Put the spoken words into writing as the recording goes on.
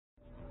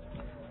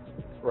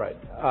Right.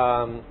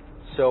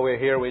 So we're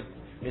here with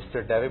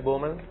Mr. David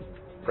Bowman,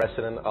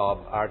 President of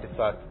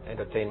Artifact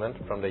Entertainment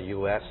from the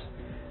U.S.,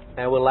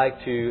 and we'd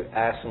like to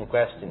ask some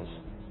questions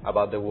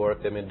about the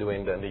work they've been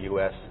doing in the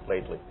U.S.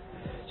 lately.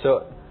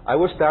 So I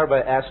will start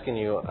by asking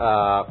you,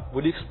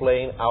 would you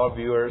explain our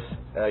viewers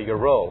your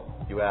role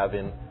you have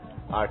in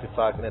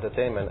Artifact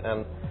Entertainment,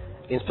 and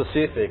in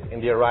specific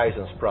in the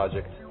Horizons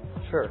project?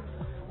 Sure.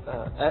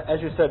 As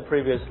you said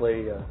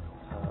previously,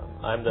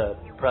 I'm the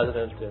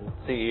President and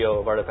CEO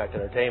of Artifact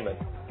Entertainment,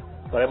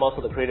 but I'm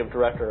also the Creative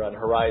Director on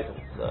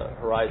Horizons.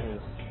 Horizons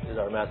is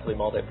our massively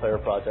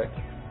multiplayer project.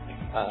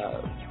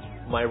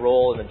 My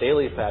role in a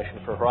daily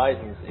fashion for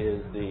Horizons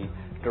is the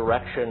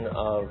direction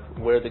of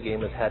where the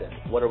game is headed.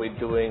 What are we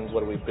doing?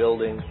 What are we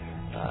building?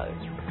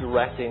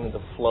 Directing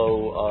the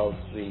flow of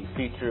the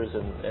features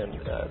and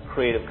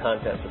creative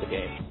content for the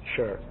game.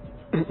 Sure.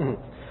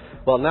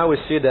 Well, now we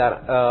see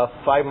that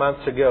 5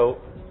 months ago,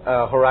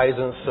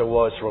 Horizons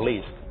was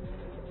released.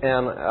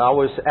 And I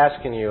was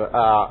asking you,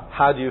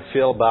 how do you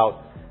feel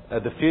about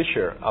the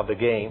future of the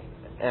game?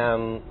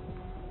 And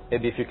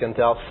maybe if you can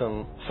tell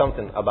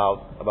something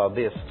about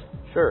this.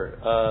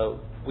 Sure.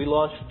 We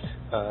launched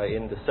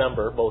in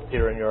December, both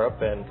here in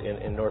Europe and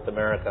in North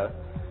America.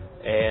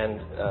 And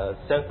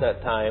since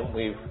that time,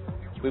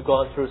 we've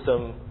gone through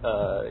some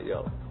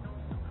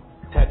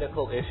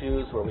technical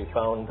issues where we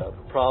found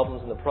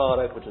problems in the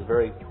product, which is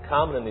very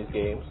common in these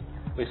games.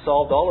 We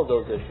solved all of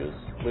those issues.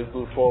 We've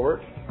moved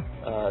forward.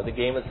 The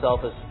game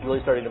itself is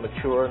really starting to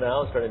mature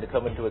now, starting to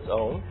come into its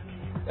own.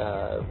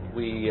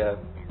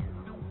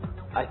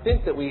 I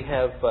think that we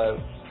have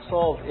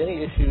solved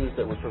any issues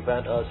that would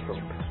prevent us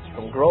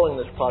from growing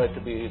this product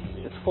to be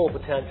its full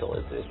potential,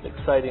 its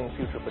exciting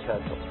future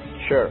potential.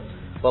 Sure.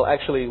 Well,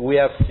 actually, we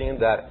have seen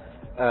that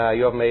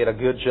you have made a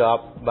good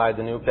job by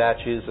the new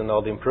patches and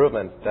all the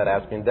improvement that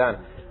has been done.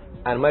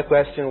 And my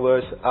question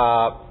was,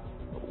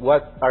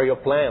 what are your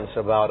plans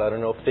about,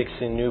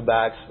 fixing new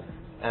bugs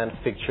and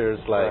features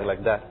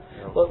like that?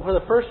 Well, for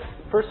the first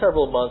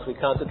several months, we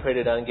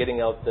concentrated on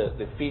getting out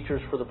the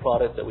features for the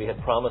product that we had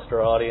promised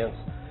our audience,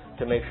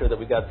 to make sure that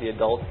we got the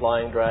adult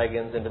flying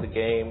dragons into the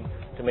game,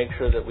 to make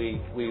sure that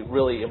we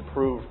really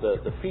improved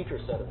the feature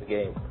set of the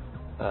game.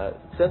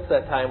 Since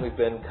that time, we've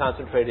been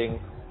concentrating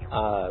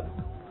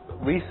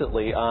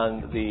recently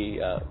on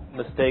the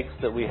mistakes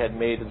that we had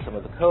made in some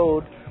of the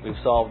code. We've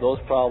solved those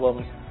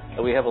problems.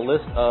 And we have a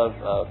list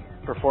of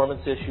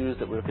performance issues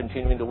that we're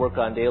continuing to work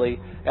on daily.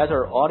 As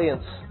our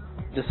audience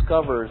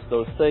discovers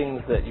those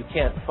things that you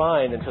can't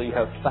find until you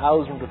have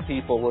thousands of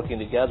people working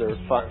together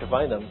to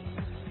find them,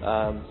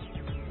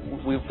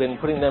 we've been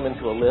putting them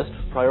into a list,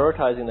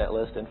 prioritizing that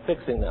list, and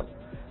fixing them.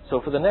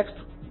 So for the next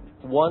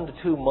 1 to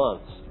 2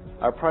 months,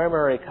 our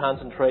primary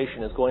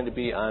concentration is going to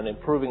be on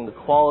improving the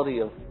quality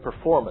of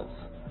performance,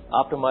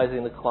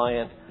 optimizing the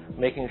client,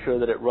 making sure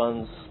that it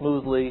runs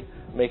smoothly,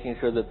 making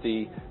sure that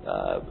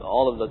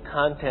all of the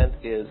content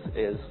is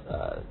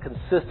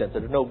consistent, that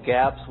there's no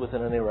gaps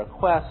within any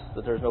requests,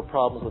 that there's no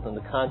problems within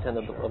the content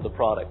of the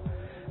product.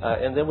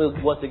 And then we'll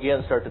once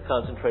again start to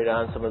concentrate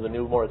on some of the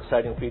new, more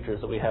exciting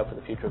features that we have for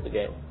the future of the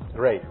game.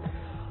 Great.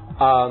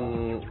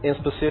 In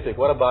specific,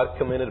 what about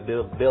community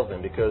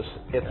building? Because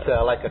it's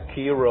like a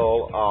key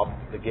role of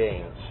the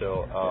game.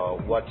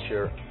 So what's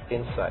your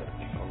insight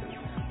on this?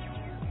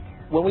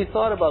 When we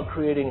thought about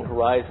creating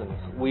Horizons,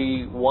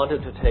 we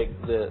wanted to take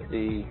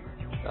the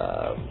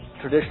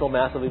traditional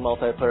massively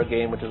multiplayer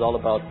game, which is all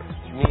about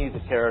me, the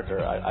character.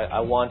 I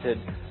wanted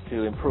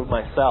to improve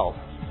myself.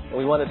 And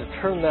we wanted to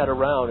turn that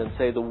around and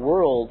say the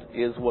world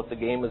is what the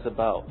game is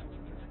about.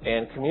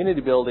 And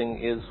community building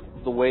is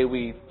the way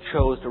we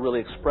chose to really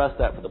express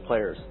that for the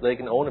players. They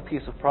can own a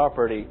piece of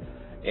property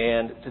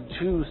and to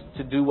choose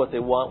to do what they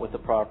want with the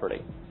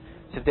property.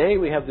 Today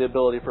we have the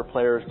ability for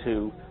players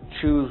to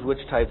choose which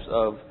types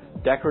of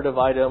decorative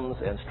items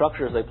and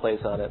structures they place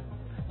on it.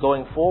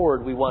 Going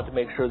forward, we want to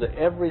make sure that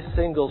every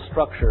single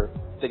structure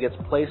that gets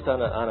placed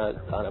on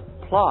a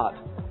plot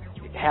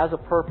has a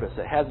purpose.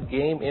 It has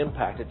game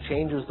impact. It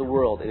changes the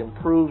world. It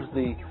improves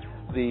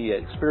the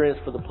experience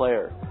for the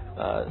player.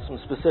 Some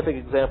specific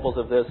examples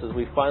of this is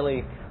we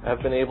finally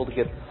have been able to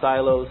get the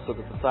silos, so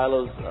that the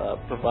silos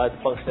provide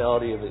the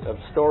functionality of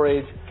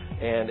storage.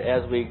 And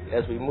as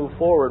we move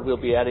forward, we'll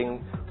be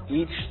adding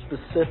each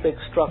specific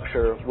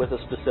structure with a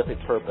specific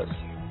purpose.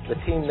 The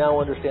team now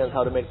understands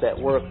how to make that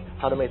work,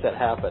 how to make that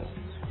happen.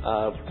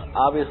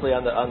 Obviously,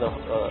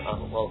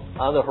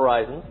 on the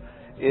horizon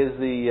is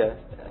the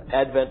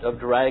advent of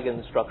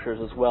dragon structures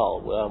as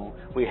well.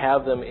 We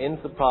have them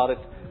into the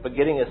product, but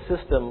getting a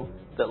system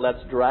that lets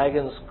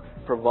dragons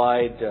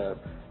provide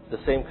the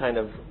same kind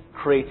of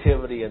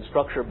creativity and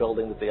structure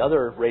building that the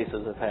other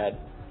races have had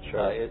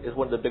is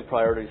one of the big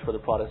priorities for the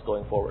products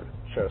going forward.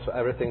 Sure, so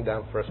everything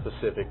done for a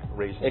specific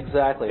reason.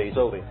 Exactly.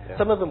 So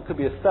some of them could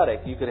be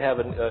aesthetic. You could have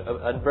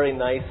a very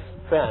nice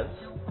fence,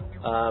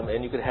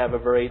 and you could have a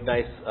very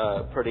nice,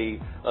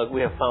 pretty,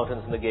 we have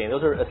fountains in the game.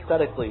 Those are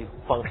aesthetically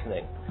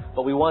functioning.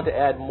 But we want to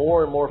add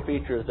more and more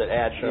features that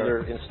add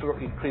either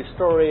increase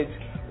storage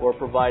or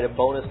provide a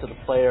bonus to the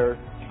player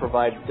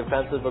provide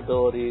defensive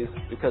abilities,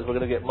 because we're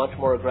going to get much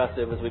more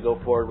aggressive as we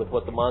go forward with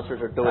what the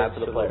monsters are doing to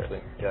the players.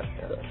 Yeah.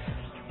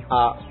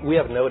 We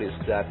have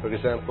noticed that, for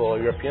example,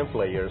 European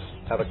players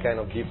have a kind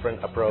of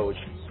different approach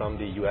from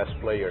the US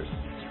players.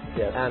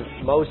 Yes.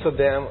 And most of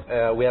them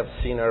we have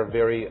seen are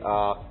very,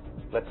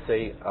 let's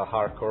say,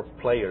 hardcore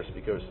players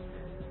because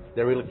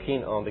they're really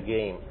keen on the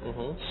game.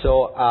 Mm-hmm. So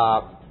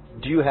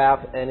do you have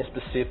any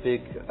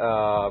specific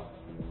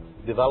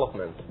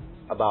development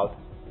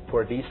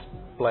for these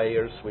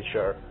players which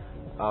are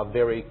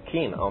very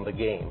keen on the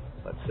game,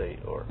 let's say?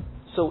 Or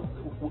so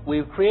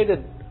we've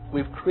created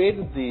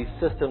the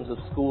systems of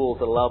schools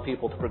that allow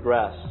people to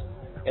progress.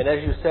 And as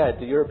you said,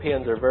 the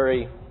Europeans are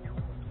very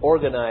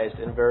organized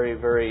and very,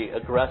 very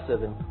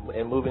aggressive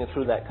in moving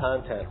through that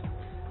content.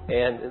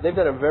 And they've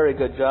done a very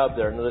good job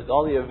there. And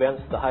all the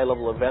events, the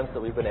high-level events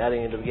that we've been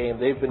adding into the game,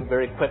 they've been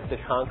very quick to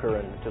conquer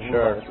and to move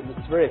on.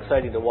 It's very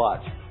exciting to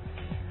watch.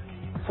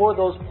 For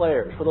those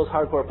players, for those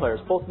hardcore players,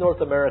 both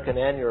North American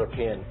and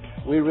European,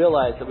 we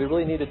realized that we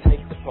really need to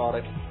take the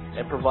product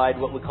and provide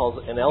what we call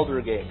an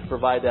elder game, to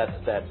provide that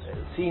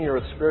senior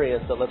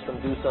experience that lets them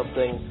do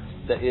something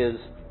that is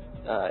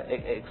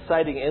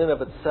exciting in and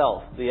of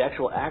itself. The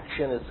actual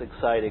action is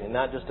exciting and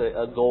not just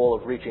a goal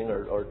of reaching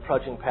or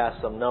trudging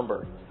past some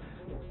number.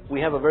 We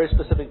have a very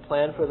specific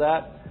plan for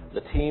that.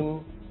 The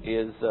team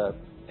is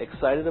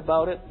excited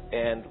about it,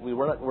 and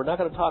we're not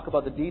going to talk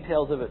about the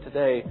details of it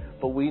today,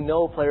 but we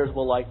know players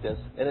will like this,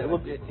 and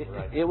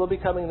it will be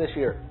coming this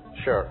year.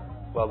 Sure.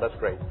 Well, that's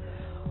great.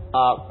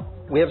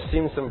 We have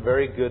seen some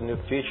very good new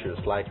features,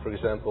 like, for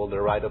example, the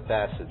rite of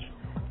passage,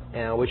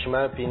 which in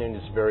my opinion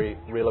is really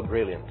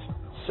brilliant.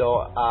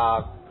 So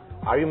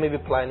are you maybe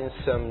planning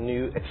some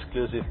new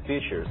exclusive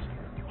features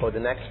for the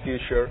next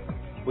future,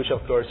 which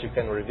of course you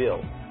can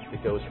reveal?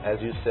 Because as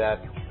you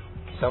said,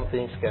 some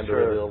things can be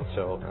revealed.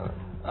 So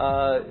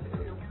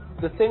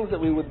the things that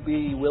we would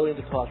be willing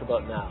to talk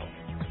about now.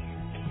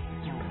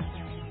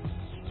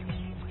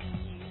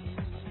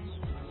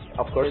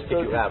 Of course,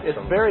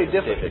 it's very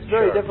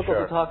difficult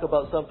to talk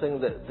about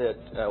something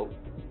that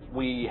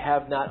we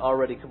have not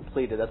already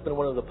completed. That's been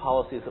one of the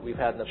policies that we've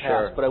had in the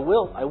past. But I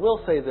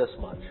will say this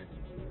much: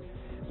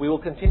 we will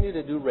continue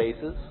to do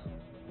races.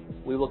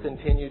 We will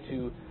continue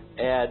to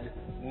add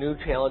new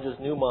challenges,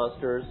 new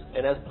monsters,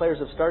 and as players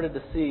have started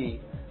to see,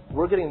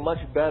 we're getting much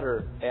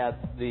better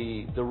at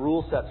the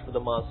rule sets for the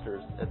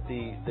monsters, at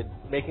the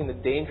making the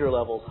danger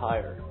levels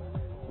higher.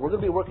 We're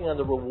going to be working on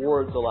the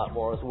rewards a lot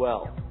more as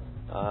well.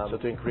 So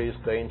to increase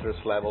the interest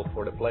level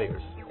for the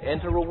players. And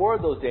to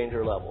reward those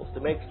danger levels, to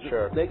make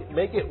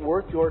it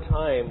worth your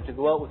time to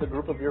go out with a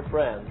group of your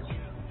friends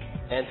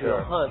and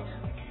to hunt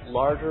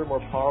larger, more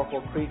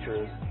powerful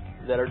creatures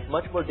that are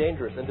much more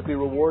dangerous, and to be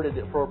rewarded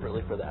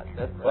appropriately for that.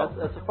 That's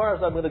as far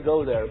as I'm going to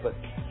go there, but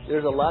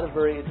there's a lot of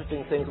very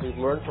interesting things we've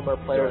learned from our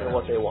players and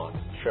what they want.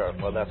 Sure,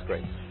 well, that's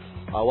great.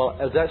 Well,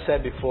 as I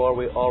said before,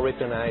 we all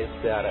recognize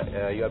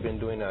that you have been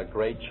doing a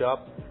great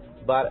job,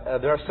 but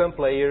there are some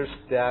players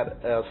that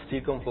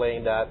still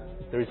complain that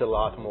there is a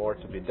lot more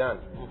to be done.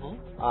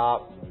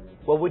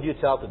 Mm-hmm. What would you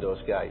tell to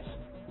those guys?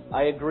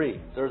 I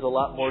agree. There's a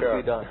lot more to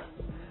be done.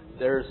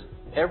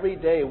 Every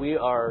day we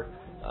are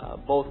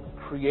both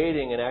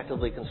creating and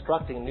actively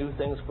constructing new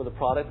things for the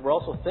product. We're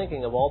also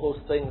thinking of all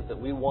those things that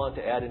we want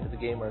to add into the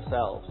game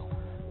ourselves.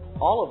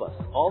 All of us,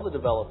 all the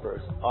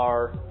developers,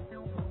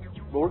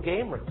 we're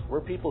gamers. We're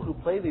people who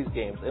play these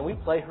games, and we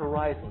play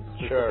Horizons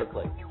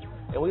specifically.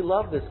 And we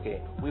love this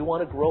game. We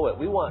want to grow it.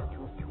 We want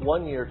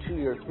 1 year, 2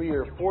 years, 3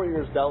 years, 4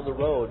 years down the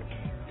road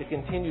to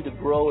continue to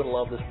grow and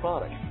love this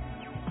product.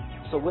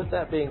 So with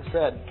that being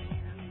said,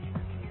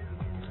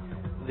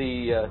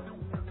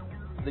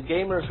 the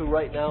gamers who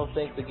right now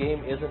think the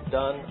game isn't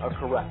done are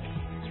correct,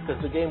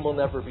 because the game will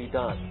never be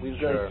done. We've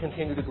got to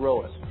continue to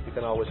grow it. We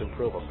can always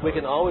improve it. We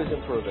can always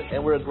improve it,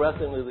 and we're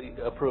aggressively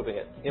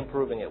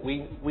improving it.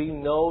 We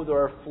know there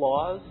are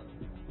flaws.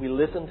 We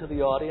listen to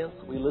the audience.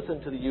 We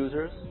listen to the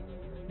users,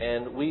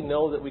 and we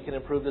know that we can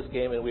improve this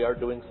game, and we are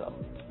doing so.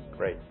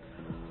 Great.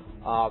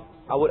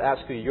 I would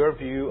ask you your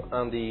view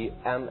on the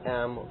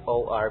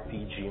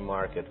MMORPG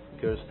market,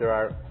 because there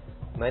are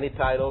many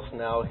titles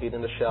now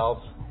hitting the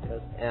shelves,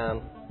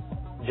 and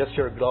just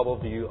your global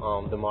view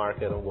on the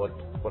market and what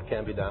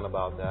can be done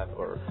about that.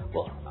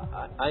 Well,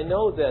 I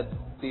know that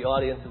the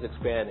audience is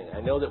expanding.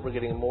 I know that we're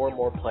getting more and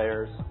more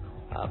players,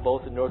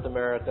 both in North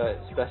America,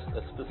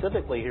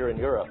 specifically here in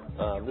Europe.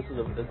 This is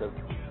a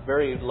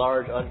very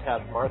large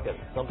untapped market,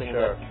 something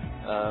that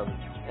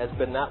has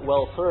been not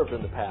well served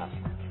in the past.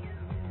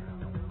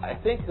 I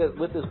think that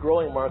with this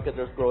growing market,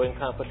 there's growing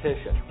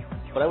competition.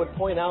 But I would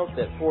point out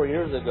that 4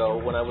 years ago,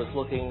 when I was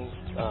looking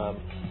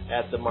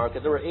at the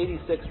market, there were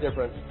 86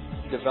 different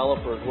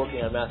developers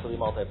working on massively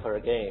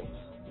multiplayer games.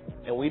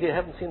 And we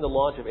haven't seen the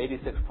launch of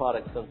 86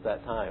 products since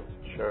that time.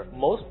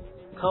 Most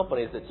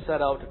companies that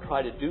set out to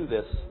try to do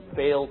this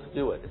fail to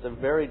do it. It's a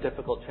very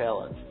difficult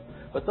challenge.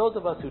 But those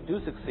of us who do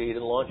succeed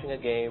in launching a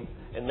game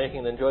and making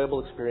an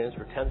enjoyable experience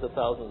for tens of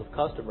thousands of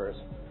customers,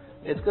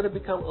 it's going to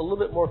become a little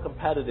bit more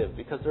competitive,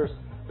 because there's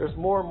there's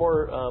more and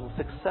more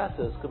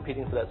successes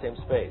competing for that same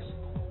space.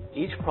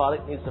 Each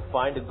product needs to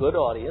find a good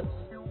audience,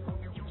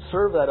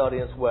 serve that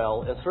audience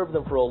well, and serve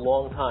them for a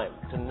long time,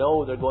 to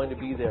know they're going to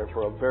be there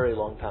for a very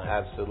long time.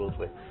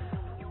 Absolutely.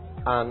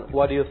 And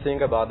what do you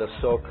think about the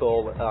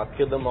so-called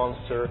kill the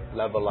monster,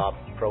 level up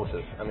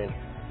process? I mean,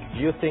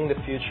 do you think in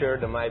the future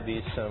there might be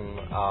some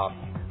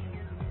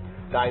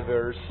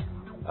diverse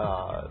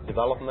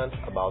development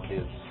about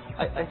this?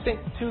 I think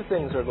two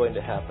things are going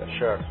to happen.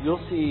 Sure.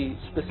 You'll see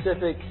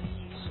specific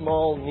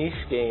small niche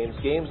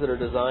games that are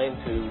designed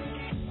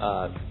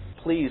to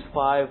please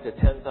 5,000 to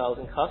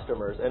 10,000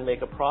 customers and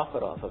make a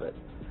profit off of it.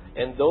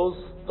 And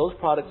those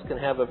products can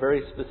have a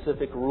very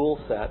specific rule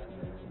set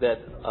that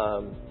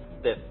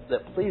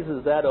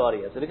pleases that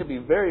audience. And it can be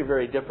very,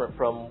 very different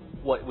from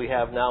what we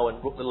have now in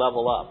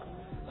Level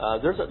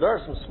Up. There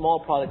are some small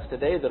products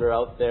today that are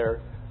out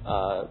there.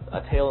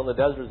 A Tale in the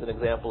Desert is an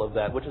example of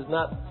that, which is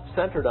not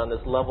centered on this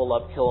level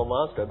up kill a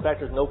monster. In fact,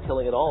 there's no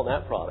killing at all in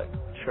that product.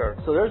 Sure.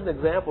 So there's an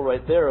example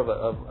right there of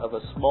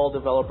a small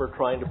developer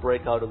trying to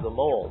break out of the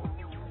mold.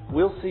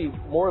 We'll see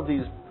more of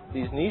these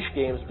niche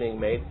games being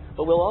made,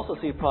 but we'll also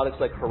see products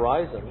like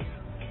Horizons,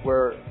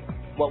 where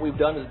what we've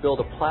done is build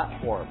a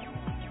platform,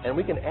 and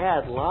we can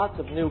add lots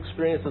of new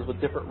experiences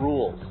with different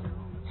rules.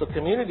 So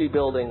community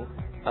building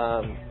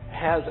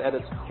has at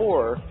its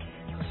core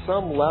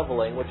some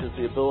leveling, which is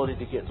the ability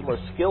to get more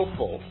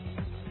skillful,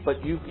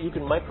 but you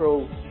can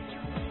micro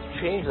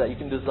change that. You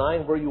can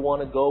design where you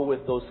want to go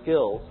with those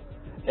skills,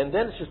 and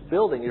then it's just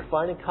building. You're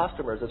finding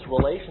customers. It's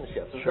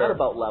relationships. It's Sure. not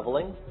about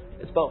leveling.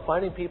 It's about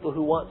finding people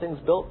who want things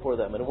built for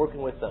them and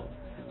working with them.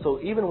 So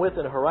even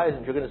within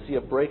Horizons, you're going to see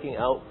a breaking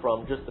out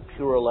from just the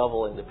pure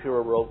leveling, the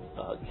pure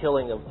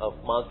killing of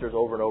monsters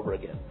over and over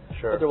again.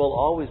 Sure. But there will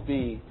always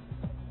be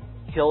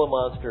kill a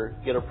monster,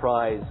 get a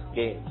prize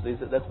games.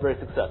 That's very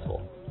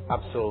successful.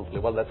 Absolutely.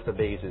 Well, that's the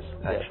basis,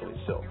 actually.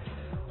 Yes. So,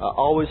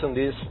 always on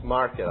this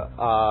market,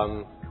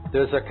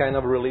 there's a kind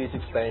of release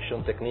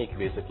expansion technique,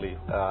 basically.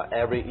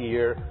 Every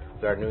year,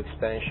 there are new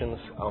expansions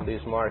on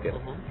this market.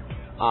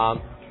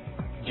 Mm-hmm.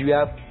 Do you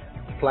have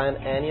planned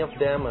any of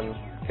them, and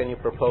can you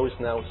propose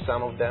now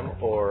some of them,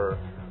 or?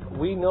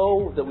 We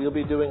know that we'll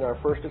be doing our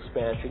first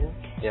expansion.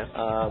 Yeah.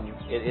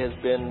 It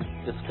has been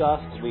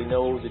discussed. We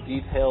know the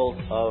details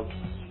of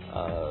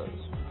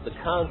the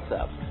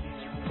concept,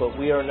 but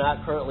we are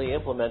not currently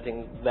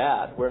implementing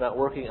that. We're not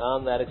working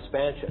on that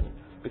expansion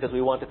because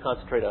we want to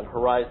concentrate on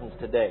Horizons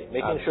today,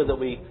 making sure that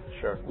we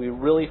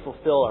really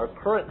fulfill our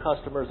current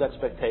customers'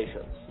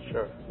 expectations.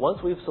 Sure. Once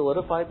we've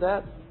solidified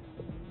that,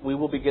 we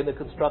will begin the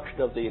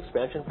construction of the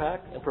expansion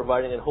pack and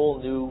providing a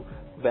whole new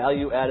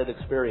value-added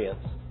experience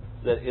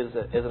that is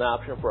an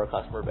option for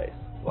our customer base.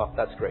 Well,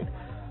 that's great.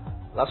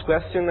 Last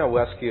question I will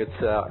ask you.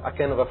 It's a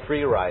kind of a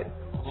free ride.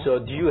 Mm-hmm. So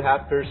do you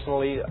have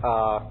personally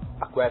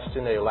a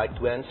question that you like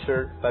to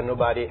answer but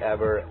nobody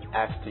ever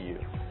asked to you?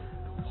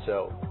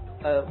 So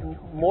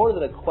more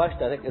than a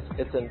question, I think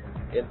it's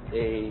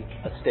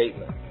a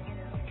statement.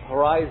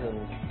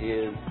 Horizons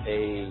is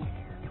a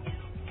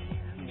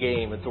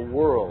game. It's a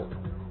world.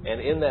 And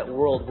in that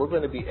world, we're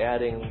going to be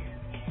adding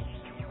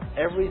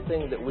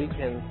everything that we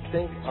can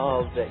think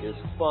of that is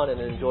fun and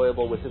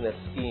enjoyable within that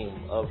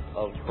scheme of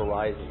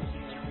Horizons.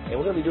 And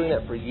we're going to be doing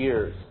that for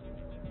years.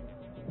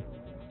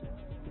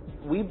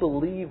 We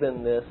believe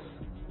in this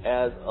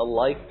as a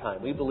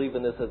lifetime. We believe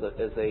in this as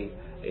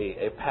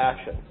a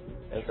passion.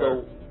 And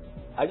Sure. so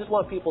I just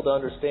want people to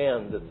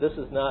understand that this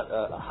is not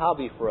a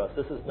hobby for us.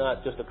 This is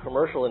not just a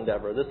commercial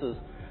endeavor. This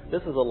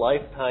is a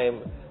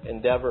lifetime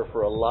endeavor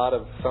for a lot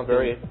of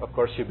very, of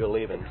course, you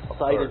believe in.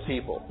 Excited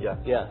people. Yeah.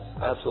 Yes,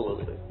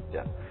 absolutely.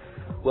 Yeah.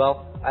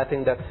 Well, I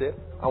think that's it.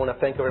 I want to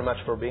thank you very much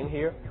for being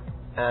here,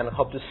 and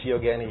hope to see you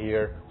again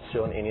here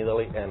soon in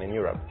Italy and in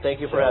Europe.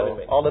 Thank you for having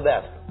me. All the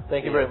best.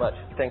 Thank you very much.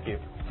 Thank you.